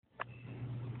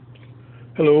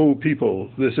Hello, people.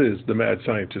 This is the Mad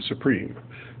Scientist Supreme,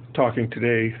 talking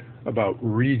today about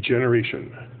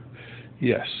regeneration.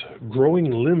 Yes,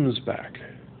 growing limbs back.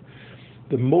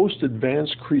 The most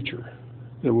advanced creature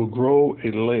that will grow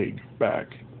a leg back,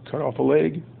 cut off a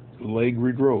leg, the leg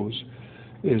regrows,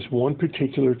 is one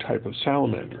particular type of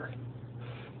salamander.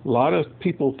 A lot of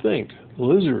people think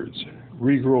lizards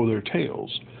regrow their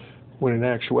tails, when in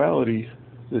actuality,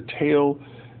 the tail,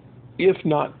 if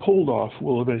not pulled off,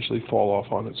 will eventually fall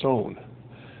off on its own.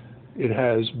 It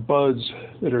has buds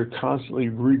that are constantly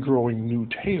regrowing new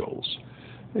tails.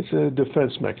 It's a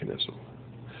defense mechanism.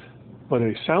 But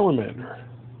a salamander,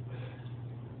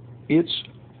 it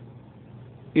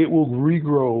will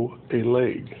regrow a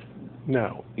leg.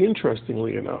 Now,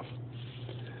 interestingly enough,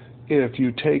 if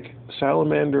you take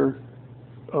salamander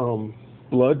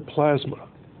blood plasma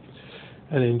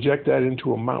and inject that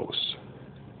into a mouse,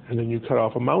 and then you cut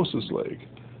off a mouse's leg,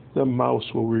 the mouse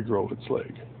will regrow its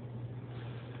leg.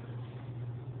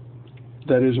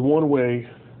 That is one way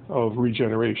of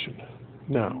regeneration.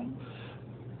 Now,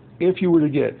 if you were to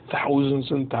get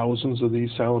thousands and thousands of these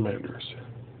salamanders,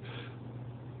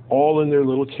 all in their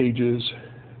little cages,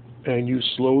 and you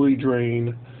slowly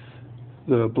drain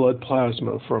the blood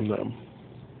plasma from them,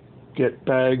 get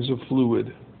bags of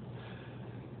fluid,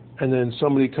 and then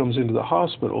somebody comes into the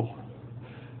hospital,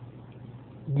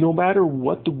 no matter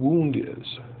what the wound is,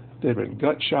 they've been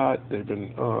gut shot, they've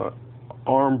been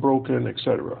arm broken,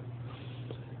 etc.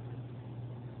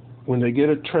 When they get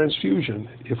a transfusion,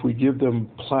 if we give them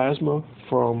plasma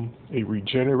from a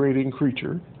regenerating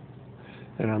creature,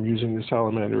 and I'm using the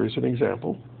salamander as an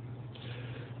example,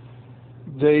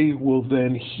 they will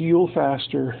then heal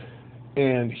faster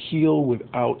and heal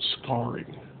without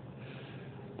scarring.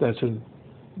 That's a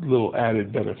little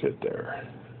added benefit there.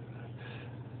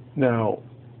 Now,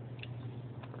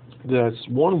 that's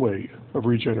one way of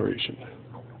regeneration.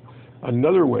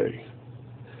 Another way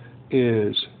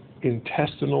is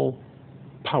intestinal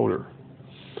powder.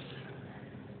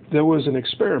 There was an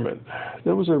experiment.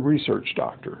 There was a research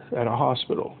doctor at a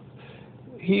hospital.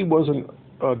 He wasn't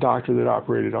a doctor that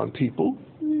operated on people.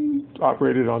 He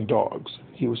operated on dogs.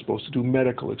 He was supposed to do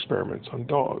medical experiments on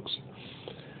dogs.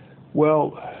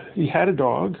 Well, he had a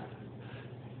dog,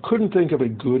 couldn't think of a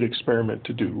good experiment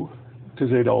to do because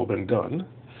they'd all been done.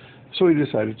 So he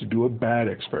decided to do a bad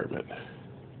experiment.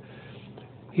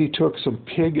 He took some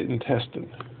pig intestine,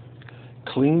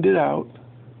 cleaned it out,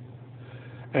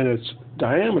 and its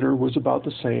diameter was about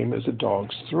the same as a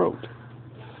dog's throat.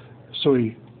 So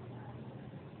he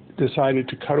decided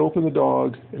to cut open the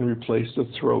dog and replace the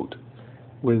throat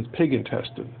with pig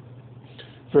intestine,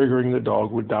 figuring the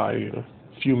dog would die in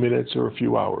a few minutes or a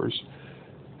few hours,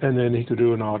 and then he could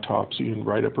do an autopsy and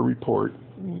write up a report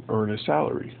and earn a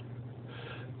salary.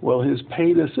 Well, his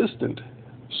paid assistant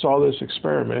saw this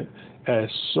experiment as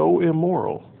so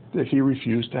immoral that he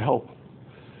refused to help.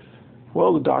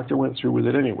 Well, the doctor went through with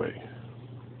it anyway.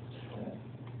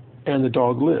 And the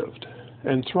dog lived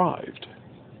and thrived.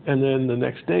 And then the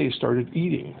next day started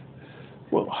eating.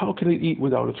 Well, how can it eat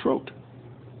without a throat?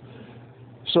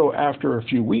 So after a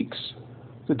few weeks,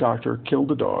 the doctor killed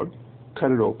the dog, cut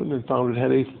it open, and found it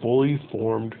had a fully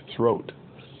formed throat.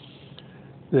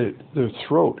 The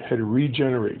throat had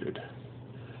regenerated.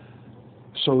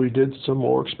 So he did some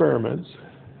more experiments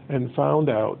and found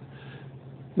out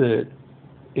that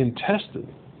intestinal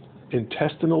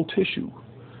tissue,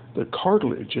 the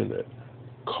cartilage in it,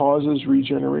 causes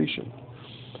regeneration.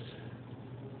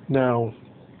 Now,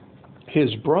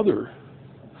 his brother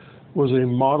was a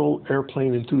model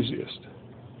airplane enthusiast.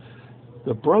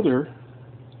 The brother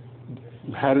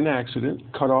had an accident,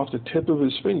 cut off the tip of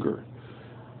his finger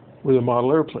with a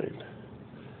model airplane.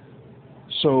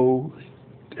 So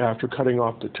after cutting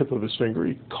off the tip of his finger,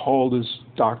 he called his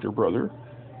doctor brother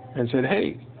and said,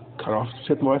 "Hey, cut off the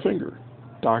tip of my finger."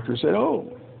 Doctor said,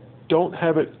 "Oh, don't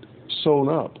have it sewn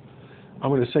up. I'm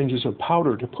going to send you some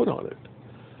powder to put on it."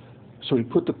 So he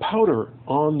put the powder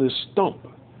on this stump,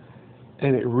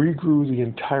 and it regrew the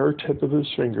entire tip of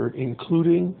his finger,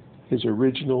 including his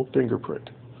original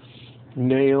fingerprint.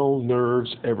 Nail,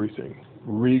 nerves, everything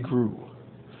regrew.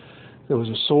 There was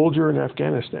a soldier in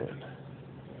Afghanistan,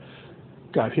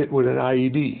 got hit with an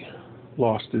IED,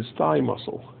 lost his thigh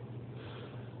muscle.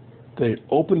 They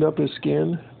opened up his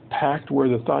skin, packed where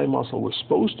the thigh muscle was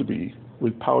supposed to be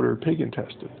with powdered pig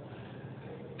intestine,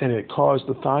 and it caused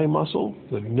the thigh muscle,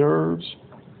 the nerves,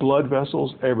 blood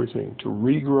vessels, everything to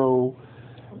regrow,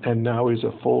 and now he's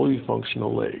a fully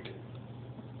functional leg.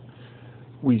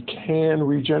 We can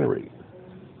regenerate.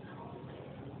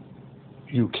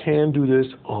 You can do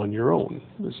this on your own.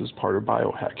 This is part of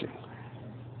biohacking.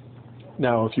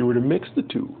 Now, if you were to mix the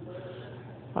two,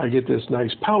 I get this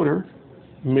nice powder,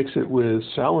 mix it with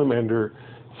salamander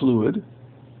fluid,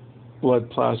 blood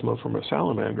plasma from a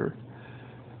salamander,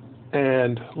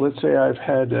 and let's say I've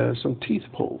had some teeth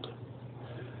pulled.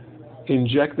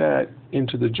 Inject that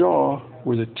into the jaw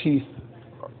where the teeth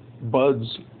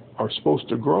buds are supposed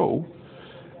to grow,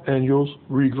 and you'll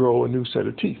regrow a new set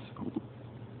of teeth.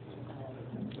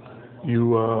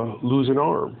 You lose an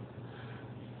arm.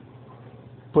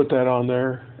 Put that on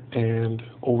there, and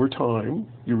over time,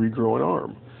 you regrow an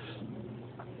arm.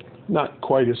 Not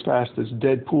quite as fast as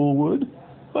Deadpool would,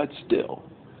 but still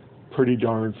pretty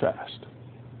darn fast.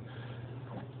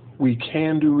 We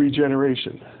can do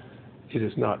regeneration. It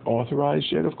is not authorized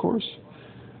yet, of course,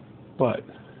 but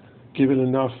given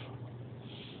enough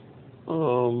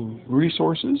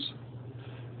resources,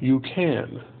 you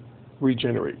can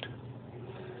regenerate.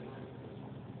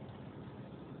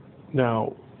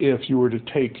 Now, if you were to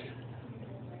take,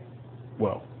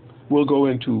 well, we'll go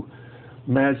into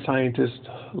mad scientist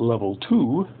level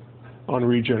 2 on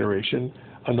regeneration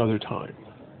another time.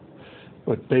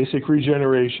 But basic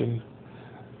regeneration,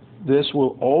 this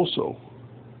will also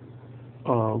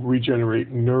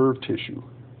regenerate nerve tissue.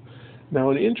 Now,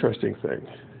 an interesting thing,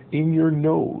 in your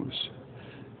nose,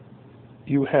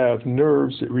 you have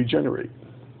nerves that regenerate.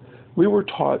 We were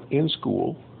taught in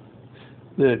school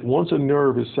that once a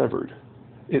nerve is severed,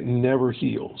 it never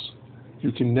heals.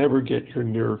 You can never get your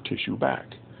nerve tissue back.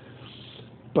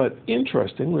 But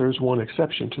interesting, there's one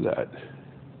exception to that.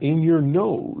 In your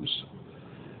nose,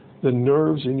 the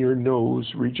nerves in your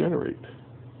nose regenerate.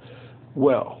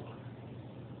 Well,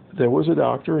 there was a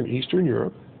doctor in Eastern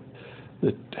Europe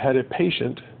that had a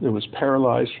patient that was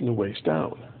paralyzed from the waist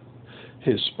down.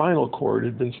 His spinal cord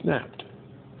had been snapped.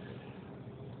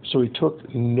 So he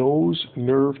took nose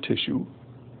nerve tissue,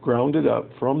 ground it up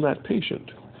from that patient,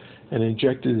 and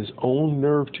injected his own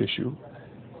nerve tissue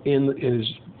in his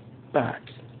back.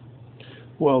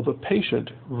 Well, the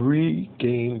patient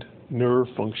regained nerve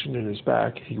function in his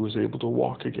back. He was able to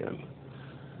walk again.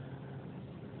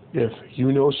 If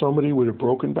you know somebody with a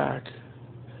broken back,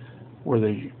 were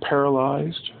they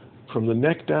paralyzed from the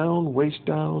neck down, waist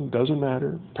down, doesn't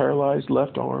matter, paralyzed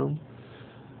left arm,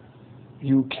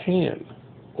 you can,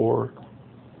 or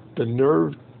the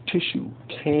nerve tissue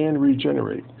can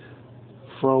regenerate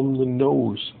from the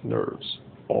nose nerves,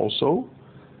 also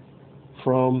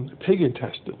from pig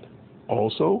intestine,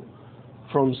 also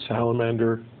from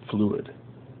salamander fluid.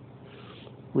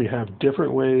 We have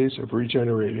different ways of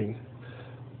regenerating.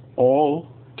 All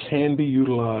can be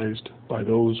utilized by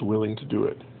those willing to do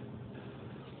it.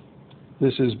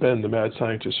 This has been the Mad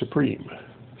Scientist Supreme,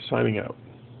 signing out.